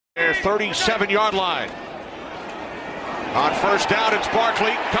Their 37-yard line. On first down, it's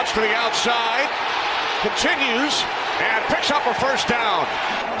Barkley. Cuts to the outside. Continues and picks up a first down.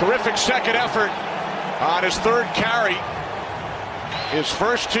 Terrific second effort on his third carry. His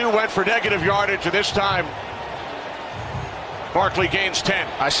first two went for negative yardage, and this time Barkley gains 10.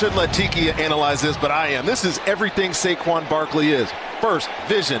 I shouldn't let Tiki analyze this, but I am. This is everything Saquon Barkley is. First,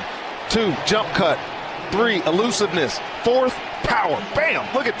 vision. 2, jump cut. 3, elusiveness. 4th, power.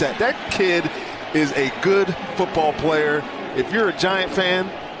 Bam! Look at that. That kid is a good football player. If you're a Giant fan,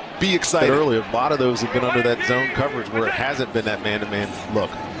 be excited. Earlier, a lot of those have been under that zone coverage where it hasn't been that man-to-man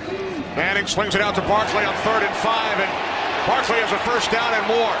look. Manning swings it out to Barkley on 3rd and 5, and Barkley has a first down and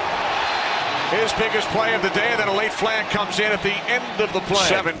more. His biggest play of the day, and then a late flag comes in at the end of the play.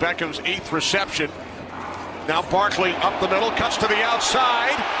 7, Beckham's 8th reception. Now Barkley up the middle, cuts to the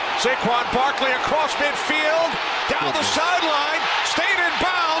outside. Saquon Barkley across midfield, down the sideline, stayed in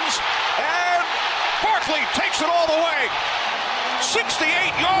bounds, and Barkley takes it all the way. 68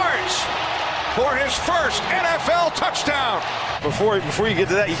 yards for his first NFL touchdown. Before you get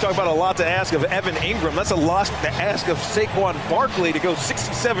to that, you talk about a lot to ask of Evan Ingram. That's a lot to ask of Saquon Barkley to go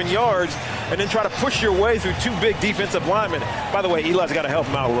 67 yards and then try to push your way through 2 big defensive linemen. By the way, Eli's got to help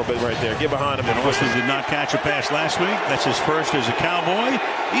him out a little bit right there. Get behind him. And Austin did not catch a pass last week. That's his first as a Cowboy.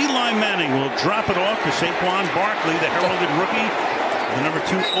 Eli Manning will drop it off to Saquon Barkley, the heralded rookie. The number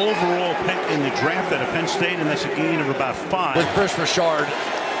 2 overall pick in the draft out of Penn State, and that's a gain of about 5. With Chris Richard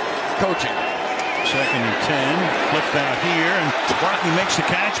coaching. 2nd and 10, flipped out here, and Barkley makes the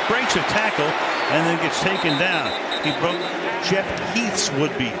catch, breaks a tackle, and then gets taken down. He broke Jeff Heath's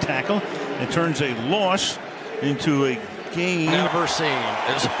would-be tackle and turns a loss into a gain. Never seen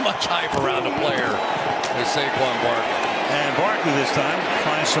as much hype around a player as Saquon Barkley. And Barkley this time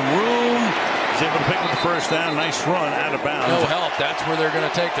finds some room. He's able to pick up the first down. Nice run out of bounds. No help. That's where they're going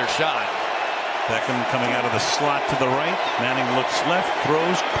to take their shot. Beckham coming out of the slot to the right. Manning looks left,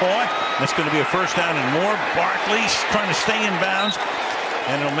 throws, caught. That's going to be a first down and more. Barkley trying to stay in bounds,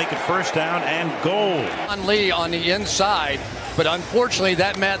 and it'll make it first down and goal. On Lee on the inside, but unfortunately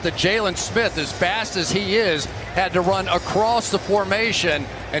that meant that Jalen Smith, as fast as he is, had to run across the formation,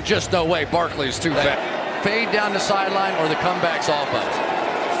 and just no way. Barkley's too fast. Fade down the sideline or the comeback's off of it.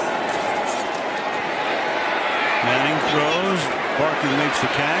 Manning throws. Barkley makes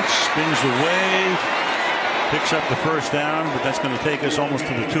the catch, spins away, picks up the first down, but that's going to take us almost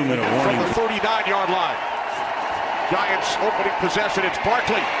to the 2-minute warning. From the 39-yard line. Giants opening possession. It's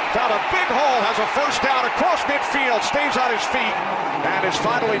Barkley. Found a big hole, has a first down across midfield, stays on his feet, and is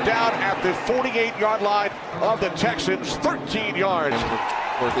finally down at the 48-yard line of the Texans. 13 yards.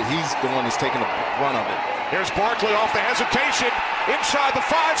 He's the one who's taking the run of it. Here's Barkley off the hesitation. Inside the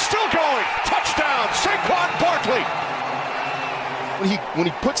 5, still going. Touchdown, Saquon Barkley. When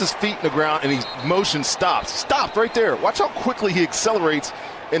he puts his feet in the ground and he motion stops right there. Watch how quickly he accelerates,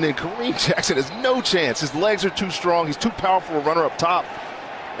 and then Kareem Jackson has no chance. His legs are too strong. He's too powerful a runner up top,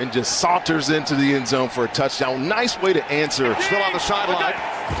 and just saunters into the end zone for a touchdown. Nice way to answer. Still on the sideline.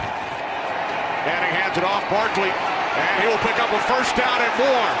 Manning hands it off Barkley, and he'll pick up a first down and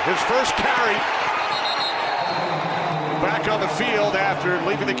more. His first carry. Back on the field after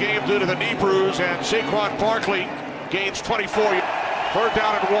leaving the game due to the knee bruise, and Saquon Barkley gains 24 yards. 3rd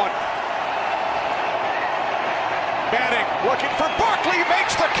down and 1. Manning looking for Barkley,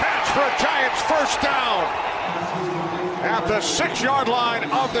 makes the catch for a Giants first down at the 6-yard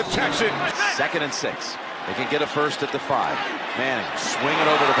line of the Texans. 2nd and 6. They can get a first at the 5. Manning swinging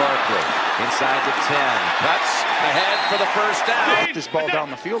over to Barkley. Inside the 10. Cuts ahead for the first down. This ball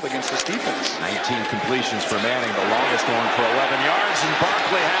down the field against this defense. 19 completions for Manning, the longest one for 11 yards, and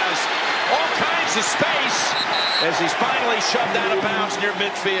Barkley has all kinds of space as he's finally shoved out of bounds near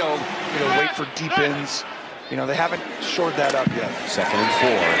midfield. Wait for deep ends. They haven't shored that up yet. 2nd and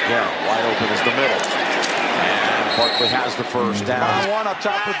 4. Again, wide open is the middle. And Barkley has the first down. One up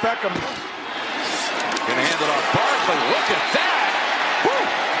top with Beckham. Gonna hand it off Barkley. Look at that! Woo!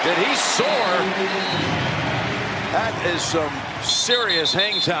 Did he soar? That is some serious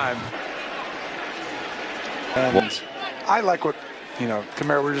hang time. And I like what,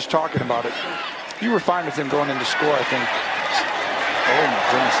 Kamara, we were just talking about it. You were fine with him going into score, I think. Oh my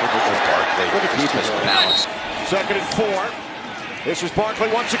goodness, look at Barkley. Look at keep his balance. 2nd and 4. This is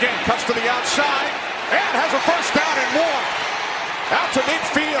Barkley once again. Cuts to the outside and has a first down and more. Out to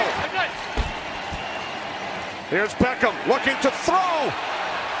midfield. Here's Beckham looking to throw.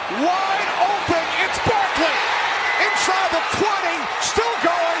 Wide open. It's Barkley. Inside the 20. Still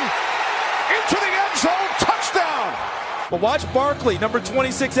going. Into the end zone. Touchdown. But watch Barkley, number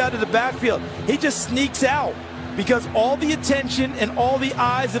 26, out of the backfield. He just sneaks out. because all the attention and all the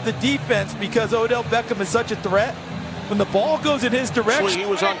eyes of the defense, because Odell Beckham is such a threat, when the ball goes in his direction. He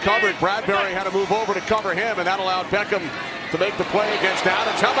was uncovered. Bradbury had to move over to cover him, and that allowed Beckham to make the play against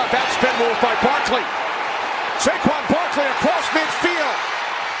Adams. How about that spin move by Barkley? Saquon Barkley across midfield.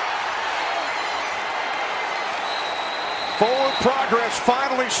 Forward progress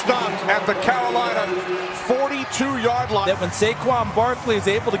finally stopped at the Carolina 42-yard line. That when Saquon Barkley is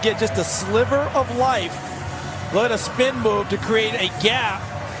able to get just a sliver of life, let a spin move to create a gap,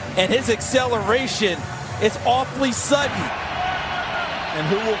 and his acceleration is awfully sudden. And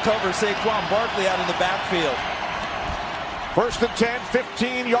who will cover Saquon Barkley out of the backfield? First and 10,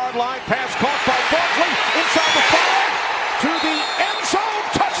 15-yard line. Pass caught by Barkley inside the 5 to the end zone.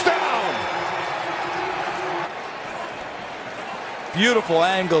 Touchdown! Beautiful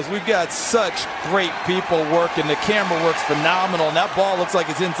angles. We've got such great people working. The camera works phenomenal, and that ball looks like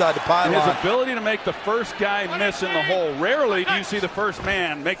it's inside the pylon. His ability to make the first guy miss in the hole. Rarely do you see the first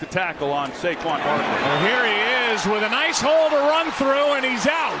man make the tackle on Saquon Barkley. Well, here he is with a nice hole to run through, and he's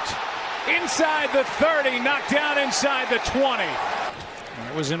out. Inside the 30, knocked down inside the 20.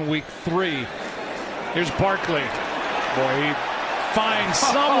 It was in week 3. Here's Barkley. Boy, he finds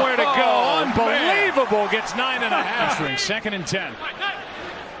somewhere to go. Unbelievable. Man. Gets 9.5. Second and 10.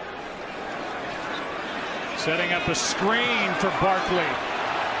 Setting up a screen for Barkley.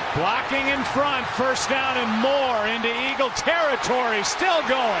 Blocking in front. First down and more into Eagle territory. Still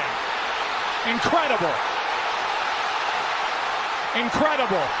going. Incredible.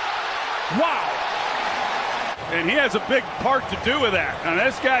 Incredible. Wow. And he has a big part to do with that. And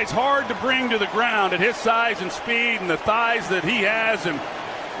this guy's hard to bring to the ground at his size and speed and the thighs that he has. And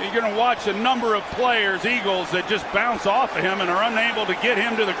you're going to watch a number of players, Eagles, that just bounce off of him and are unable to get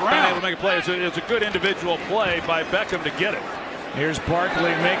him to the ground. Able to make a play. It's a good individual play by Beckham to get it. Here's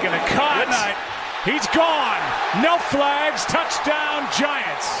Barkley making a cut. Good night. He's gone. No flags. Touchdown,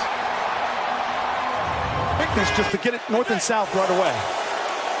 Giants. Quickness just to get it north and south right away.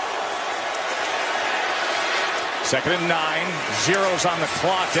 Second and 9, zeros on the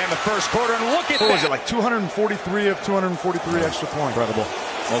clock to end the first quarter, and look at what that. Was it like 243 of 243 extra points? Incredible.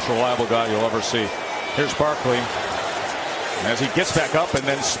 Most reliable guy you'll ever see. Here's Barkley as he gets back up and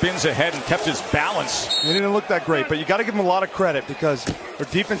then spins ahead and kept his balance. It didn't look that great, but you got to give him a lot of credit because their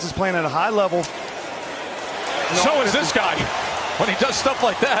defense is playing at a high level. So is this guy when he does stuff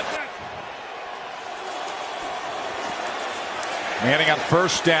like that. Manning on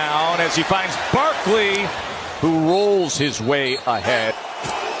first down as he finds Barkley, who rolls his way ahead.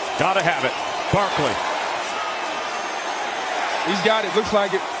 Gotta have it. Barkley. He's got it. Looks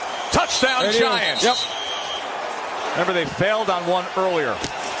like it. Touchdown, Giants. Yep. Remember, they failed on one earlier.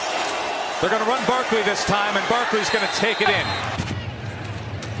 They're going to run Barkley this time, and Barkley's going to take it in.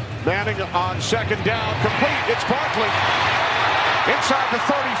 Manning on second down. Complete. It's Barkley. Inside the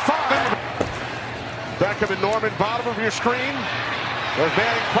 35. Beckham and Norman, bottom of your screen. There's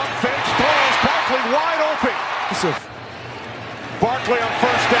Manning, pump fakes, throws, Barkley wide open. Barkley on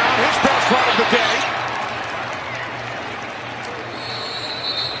first down, his best run of the day.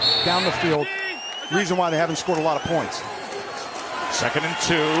 Down the field, reason why they haven't scored a lot of points. Second and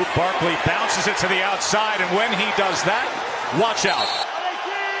 2, Barkley bounces it to the outside, and when he does that, watch out.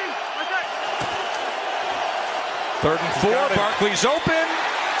 Third and 4, Barkley's open,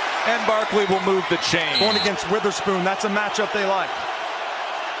 and Barkley will move the chain. Going against Witherspoon, that's a matchup they like.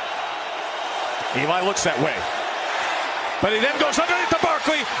 Eli looks that way. But he then goes underneath the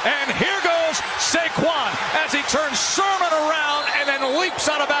Barkley, and here goes Saquon as he turns Sermon around and then leaps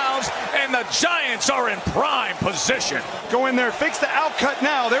out of bounds, and the Giants are in prime position. Go in there, fakes the out cut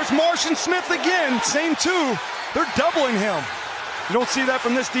now. There's Martian Smith again, same two. They're doubling him. You don't see that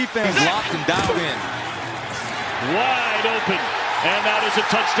from this defense. He's locked and dialed in. Wide open, and that is a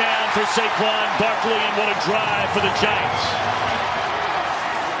touchdown for Saquon Barkley, and what a drive for the Giants.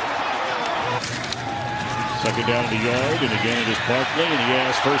 Second down in the yard, and again it is Barkley, and he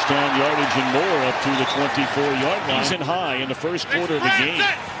has first down yardage and more up to the 24-yard line. He's in high in the first quarter of the game,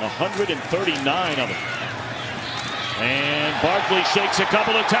 139 of them. And Barkley shakes a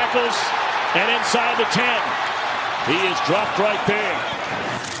couple of tackles, and inside the 10. He is dropped right there.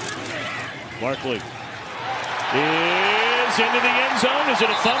 Barkley is into the end zone. Is it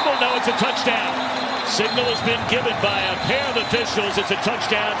a fumble? No, it's a touchdown. Signal has been given by a pair of officials. It's a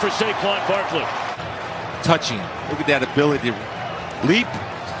touchdown for Saquon Barkley. Touching. Look at that ability to leap.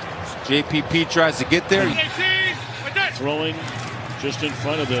 JPP tries to get there. Throwing just in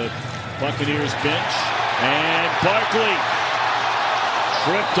front of the Buccaneers bench. And Barkley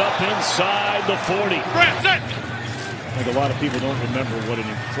tripped up inside the 40. I think a lot of people don't remember what an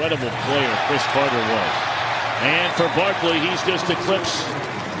incredible player Chris Carter was. And for Barkley, he's just eclipsed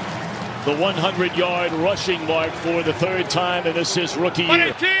the 100-yard rushing mark for the third time, and this is rookie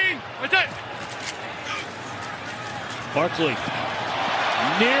year. Barkley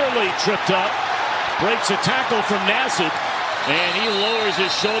nearly tripped up, breaks a tackle from Nassib, and he lowers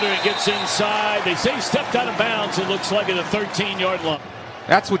his shoulder and gets inside. They say he stepped out of bounds. It looks like at the 13-yard line.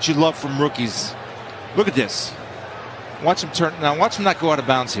 That's what you love from rookies. Look at this. Watch him turn. Now watch him not go out of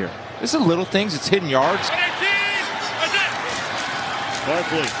bounds here. This is little things. It's hidden yards.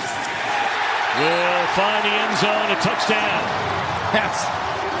 Barkley will find the end zone, a touchdown. That's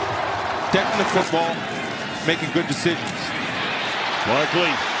decking the football, making good decisions.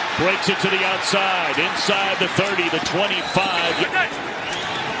 Barkley breaks it to the outside, inside the 30, the 25.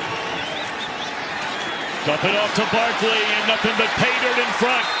 Dump it off to Barkley, and nothing but pay dirt in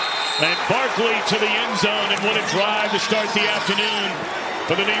front. And Barkley to the end zone, and what a drive to start the afternoon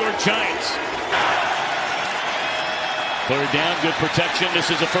for the New York Giants. Third down, good protection. This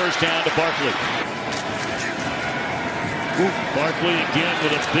is a first down to Barkley. Barkley again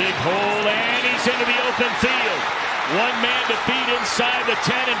with a big hole, and he's into the open field. One man to beat inside the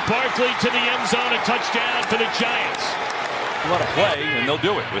 10, and Barkley to the end zone, a touchdown for the Giants. What a play, and they'll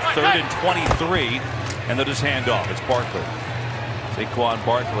do it with 3rd and 23, and they'll just hand off. It's Barkley. Saquon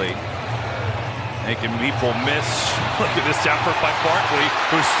Barkley making people miss. Look at this effort by Barkley,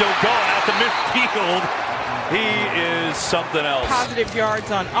 who's still going out to midfield. He is something else. Positive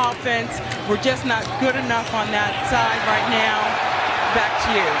yards on offense. We're just not good enough on that side right now. Back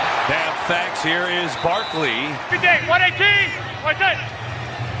to you. Damn thanks. Here is Barkley. Good day, 118.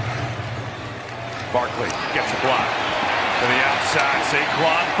 Barkley gets a block. To the outside,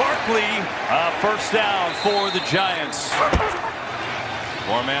 Saquon Barkley. First down for the Giants.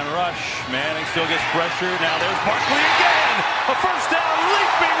 Four-man rush. Manning still gets pressure. Now there's Barkley again. A first down,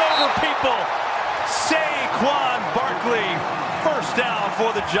 leaping over people. Saquon Barkley, first down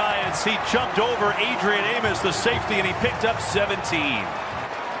for the Giants. He jumped over Adrian Amos, the safety, and he picked up 17.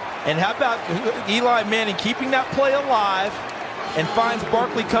 And how about Eli Manning keeping that play alive and finds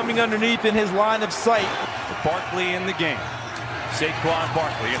Barkley coming underneath in his line of sight. Barkley in the game. Saquon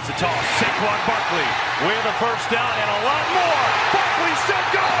Barkley, it's a toss. Saquon Barkley with a first down and a lot more. Barkley still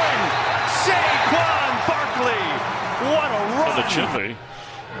going. Saquon Barkley, what a run. The chimney.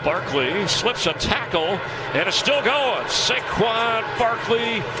 Barkley slips a tackle and is still going. Saquon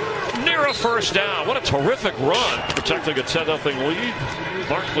Barkley near a first down. What a terrific run. Protecting a 10-0 lead.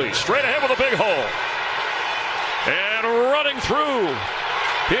 Barkley straight ahead with a big hole. And running through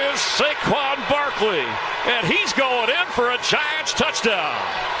is Saquon Barkley. And he's going in for a Giants touchdown.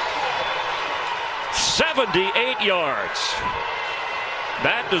 78 yards.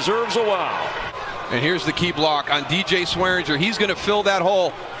 That deserves a wow. And here's the key block on DJ Swearinger. He's going to fill that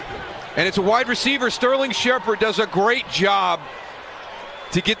hole. And it's a wide receiver. Sterling Shepard does a great job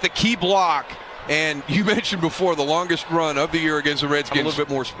to get the key block. And you mentioned before the longest run of the year against the Redskins. A little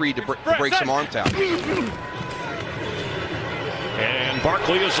bit more speed to break some arm tackles. And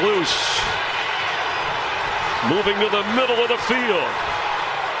Barkley is loose. Moving to the middle of the field.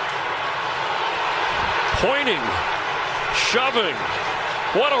 Pointing. Shoving.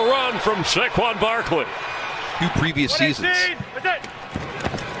 What a run from Saquon Barkley. 2 previous seasons.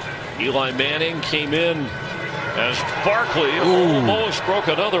 Eli Manning came in as Barkley almost broke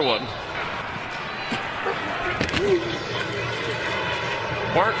another one.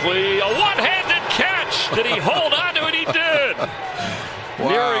 Barkley, a one-handed catch. Did he hold on to it? He did. Wow.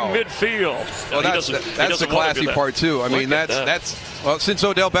 Nearing midfield. Well, that's the classy part too. I mean, that's well, since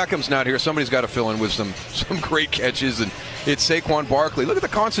Odell Beckham's not here, somebody's got to fill in with some great catches, and it's Saquon Barkley. Look at the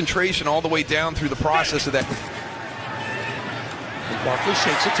concentration all the way down through the process of that. And Barkley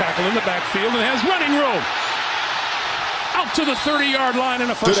shakes a tackle in the backfield and has running room. Out to the 30-yard line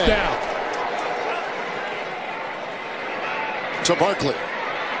and a first down. To Barkley.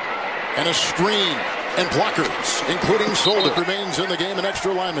 And a screen. And blockers, including Soldier, remains in the game. An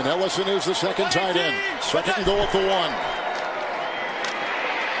extra lineman. Ellison is the second tight end. Second and goal at the 1.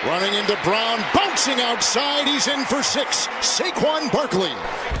 Running into Brown, bouncing outside. He's in for 6. Saquon Barkley.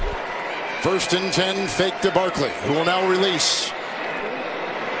 First and 10, fake to Barkley, who will now release.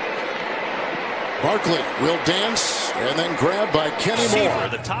 Barkley will dance and then grab by Kenny Moore.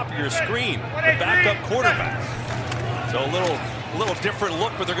 At the top of your screen, the backup quarterback. So a little different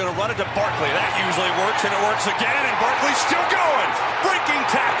look, but they're going to run it to Barkley. That usually works, and it works again, and Barkley's still going. Breaking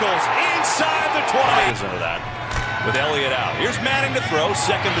tackles inside the 20. Into that with Elliott out. Here's Manning to throw.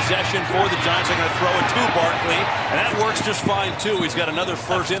 Second possession for the Giants. They're going to throw it to Barkley, and that works just fine, too. He's got another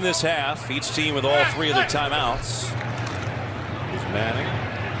first in this half. Each team with all 3 of their timeouts. Here's Manning.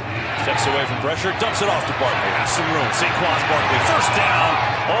 Steps away from pressure, dumps it off to Barkley. Has some room. Saquon Barkley, first down,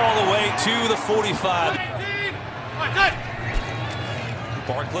 all the way to the 45.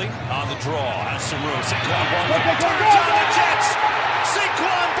 Barkley on the draw, has some room. Saquon Barkley turns on the Jets.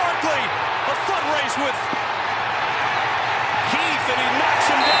 Saquon Barkley, a foot race with Heath, and he knocks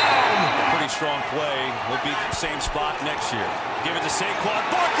him down. A pretty strong play. Will be the same spot next year. Give it to Saquon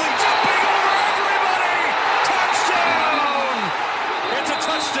Barkley, jumping over everybody. Touchdown! It's a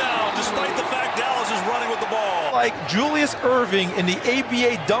touchdown, despite the fact Dallas is running with the ball. Like Julius Erving in the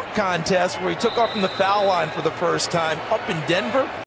ABA dunk contest where he took off from the foul line for the first time up in Denver.